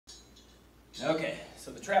Okay,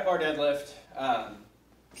 so the trap bar deadlift,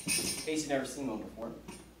 in case you've never seen one before,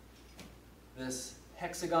 this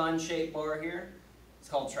hexagon shaped bar here, it's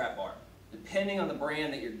called trap bar. Depending on the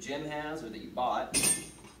brand that your gym has or that you bought,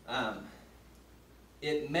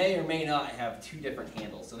 it may or may not have two different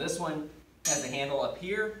handles. So this one has a handle up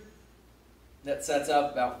here that sets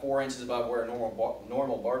up about 4 inches above where a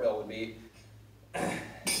normal barbell would be.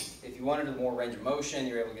 If you wanted more range of motion,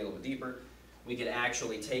 you're able to get a little bit deeper. We could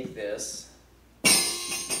actually take this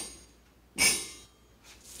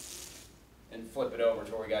and flip it over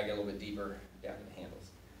to where we gotta get a little bit deeper down to the handles.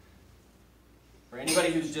 For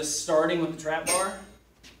anybody who's just starting with the trap bar,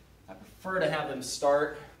 I prefer to have them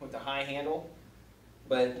start with the high handle,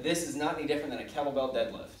 but this is not any different than a kettlebell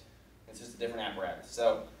deadlift. It's just a different apparatus.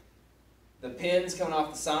 So the pins coming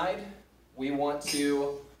off the side, we want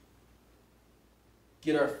to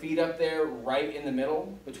get our feet up there right in the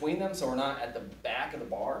middle between them so we're not at the back of the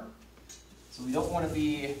bar. So we don't want to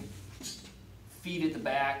be feet at the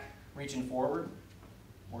back reaching forward.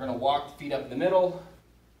 We're going to walk the feet up in the middle,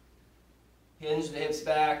 hinge the hips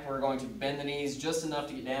back. We're going to bend the knees just enough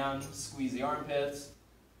to get down, squeeze the armpits,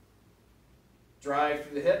 drive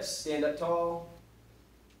through the hips, stand up tall,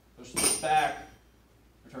 push the hips back,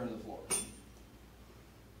 return to the floor.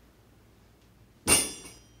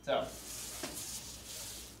 So,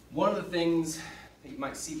 one of the things that you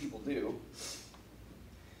might see people do,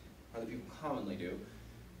 or that people commonly do,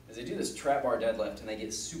 is they do this trap bar deadlift and they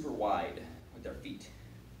get super wide with their feet.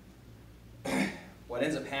 What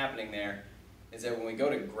ends up happening there is that when we go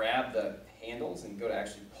to grab the handles and go to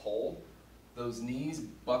actually pull, those knees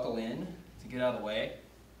buckle in to get out of the way.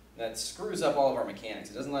 That screws up all of our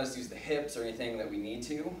mechanics. It doesn't let us use the hips or anything that we need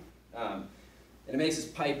to. And it makes us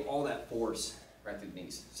pipe all that force right through the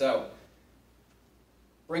knees. So,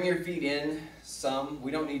 bring your feet in some.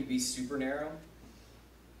 We don't need to be super narrow,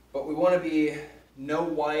 but we want to be no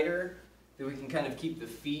wider that we can kind of keep the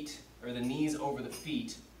feet or the knees over the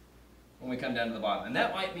feet when we come down to the bottom. And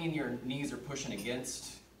that might mean your knees are pushing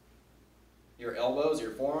against your elbows,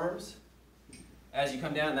 your forearms. As you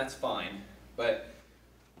come down, that's fine. But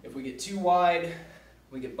if we get too wide,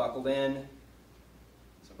 we get buckled in.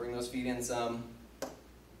 So bring those feet in some,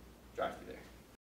 drive through